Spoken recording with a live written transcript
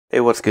Hey,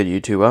 what's good,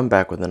 YouTube? I'm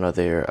back with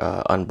another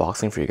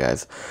unboxing for you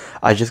guys.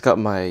 I just got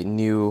my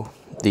new,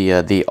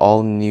 the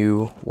all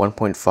new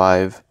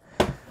 1.5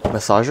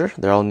 massager.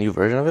 They're all new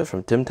version of it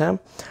from Timtam.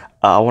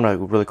 I want to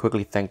really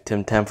quickly thank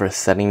Timtam for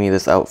sending me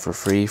this out for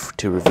free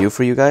to review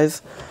for you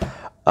guys.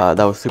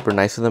 That was super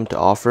nice of them to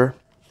offer.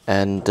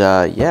 And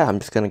yeah, I'm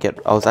just gonna get.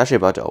 I was actually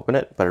about to open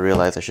it, but I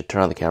realized I should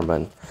turn on the camera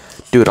and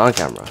do it on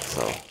camera.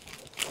 So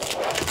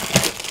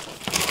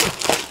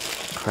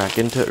crack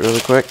into it really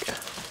quick.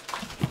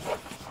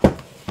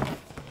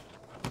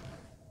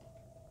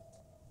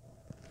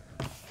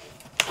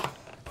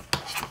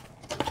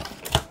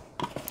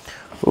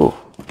 Ooh,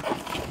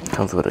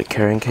 comes with a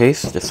carrying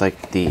case, just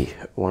like the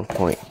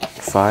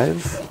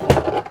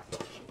 1.5.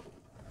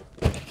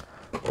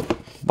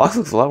 Box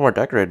looks a lot more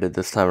decorated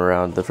this time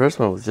around. The first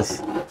one was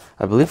just,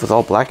 I believe, was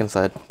all black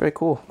inside. Very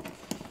cool.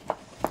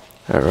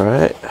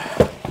 Alright,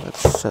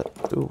 let's set,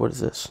 ooh, what is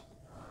this?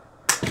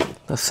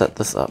 Let's set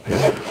this up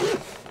here.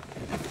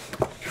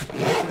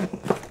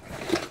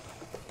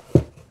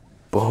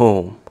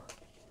 Boom.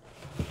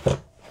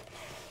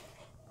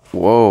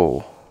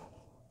 Whoa.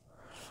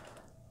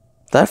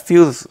 That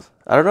feels,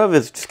 I don't know if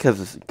it's just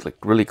because it's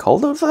like really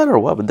cold outside or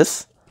what, but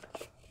this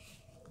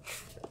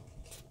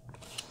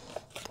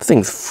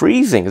thing's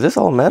freezing. Is this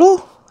all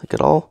metal? Like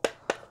it all,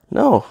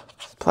 no,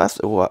 it's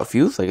plastic. Wow, it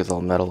feels like it's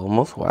all metal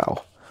almost.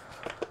 Wow.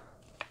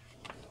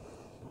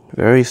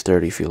 Very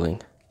sturdy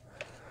feeling.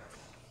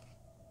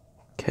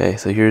 Okay,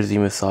 so here's the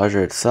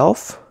massager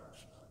itself.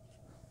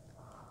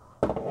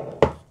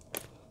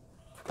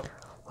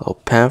 Little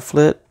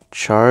pamphlet,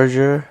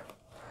 charger,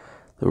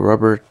 the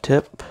rubber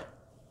tip.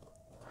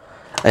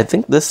 I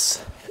think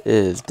this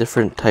is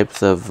different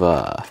types of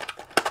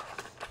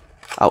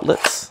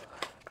outlets.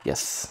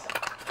 Yes.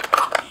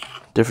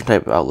 Different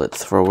type of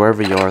outlets for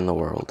wherever you are in the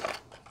world.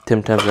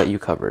 Timtam's got you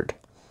covered.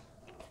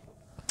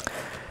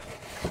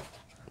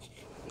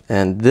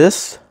 And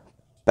this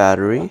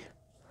battery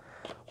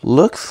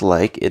looks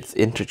like it's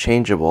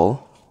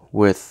interchangeable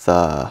with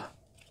ooh,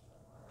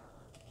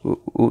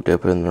 did I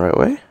put it in the right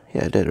way?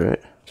 Yeah, I did,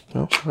 right?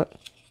 No, what?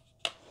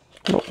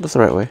 No, that's the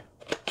right way.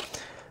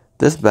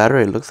 This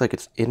battery looks like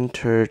it's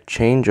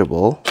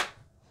interchangeable.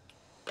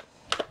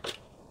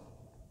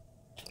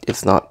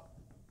 It's not.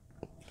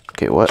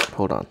 Okay, what?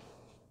 Hold on.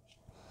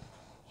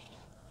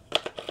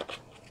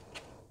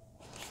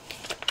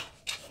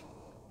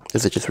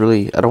 Is it just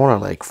really, I don't want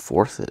to like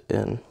force it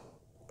in.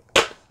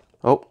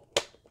 Oh,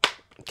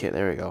 okay,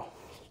 there we go.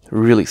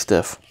 Really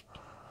stiff.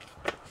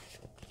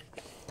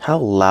 How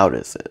loud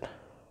is it?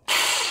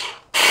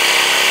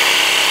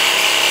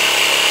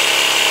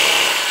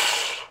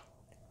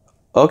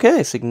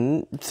 Okay,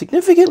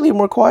 significantly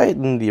more quiet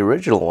than the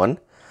original one.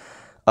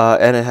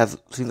 And it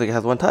seems like it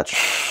has one touch.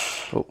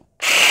 Oh,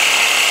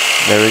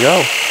 there we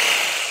go.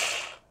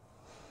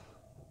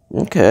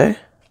 Okay.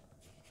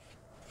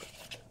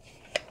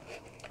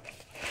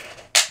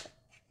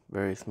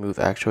 Very smooth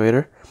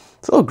actuator.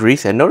 It's a little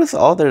greasy. I noticed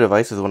all their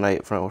devices when I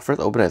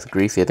first opened it, it's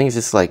greasy. I think it's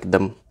just like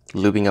them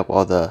lubing up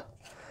all the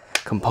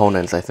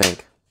components, I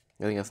think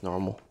that's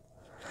normal.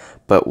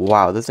 But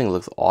wow, this thing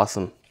looks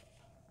awesome.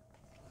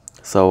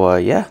 So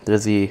yeah,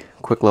 there's the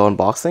quick little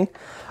unboxing.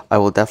 I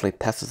will definitely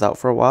test this out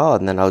for a while,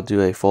 and then I'll do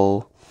a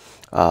full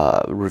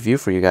review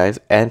for you guys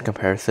and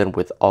comparison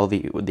with all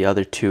the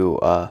other two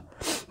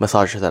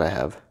massagers that I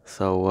have.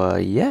 So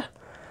yeah,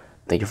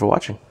 thank you for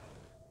watching.